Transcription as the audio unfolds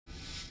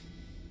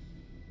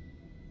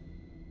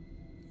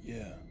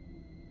Yeah.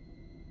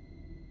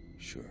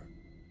 Sure.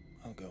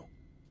 I'll go.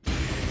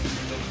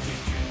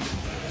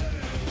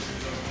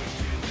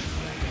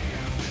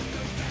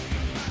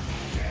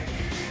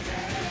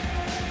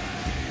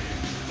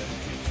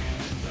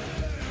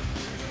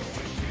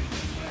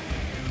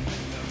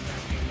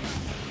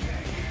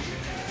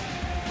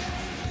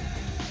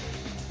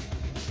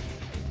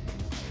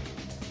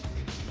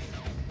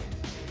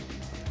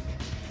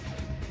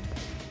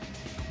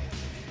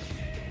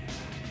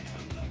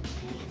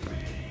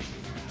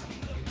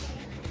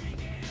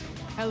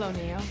 Hello,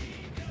 Neo.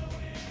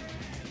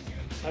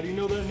 How do you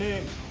know that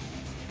name?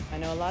 I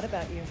know a lot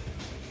about you.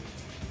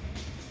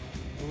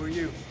 Who are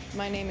you?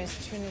 My name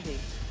is Trinity.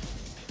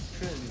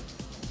 Trinity.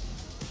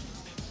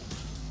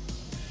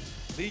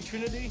 The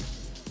Trinity?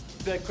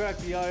 That cracked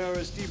the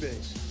IRSD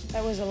base.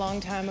 That was a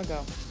long time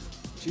ago.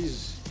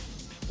 Jesus.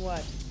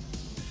 What?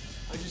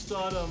 I just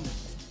thought,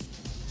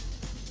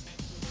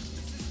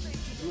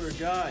 you were a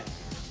guy.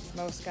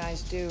 Most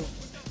guys do.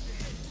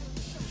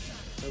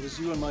 That was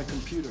you on my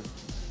computer.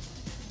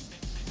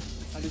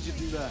 How did you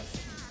do that?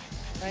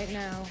 Right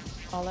now,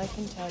 all I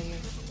can tell you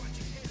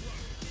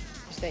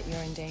is that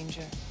you're in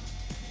danger.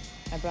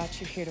 I brought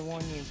you here to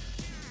warn you.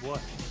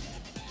 What?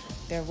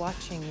 They're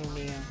watching you,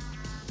 Neo.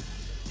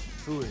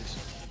 Who is?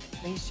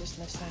 Please just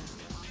listen.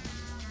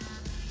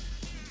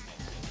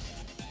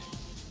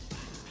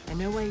 I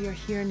know why you're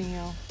here,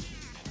 Neo.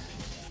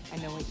 I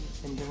know what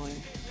you've been doing.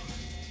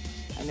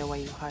 I know why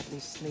you hardly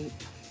sleep,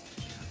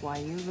 why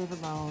you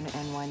live alone,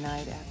 and why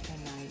night after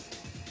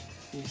night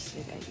you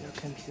sit at your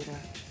computer.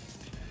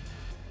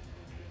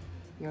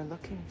 You're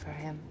looking for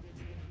him.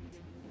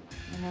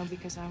 I know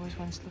because I was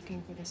once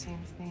looking for the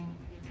same thing.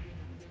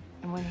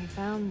 And when he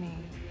found me,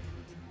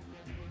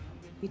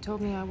 he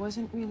told me I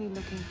wasn't really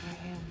looking for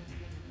him.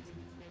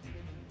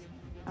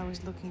 I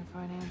was looking for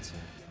an answer.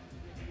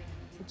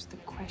 It's the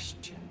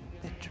question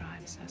that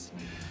drives us,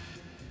 Neo.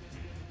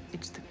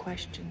 It's the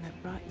question that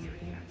brought you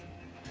here.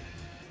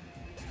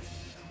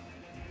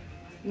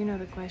 You know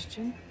the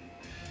question,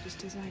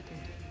 just as I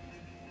did.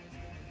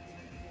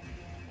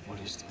 What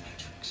is the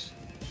Matrix?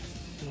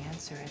 The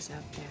answer is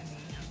out there,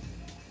 Neo.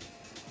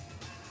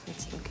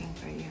 It's looking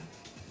for you.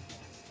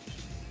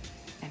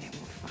 And it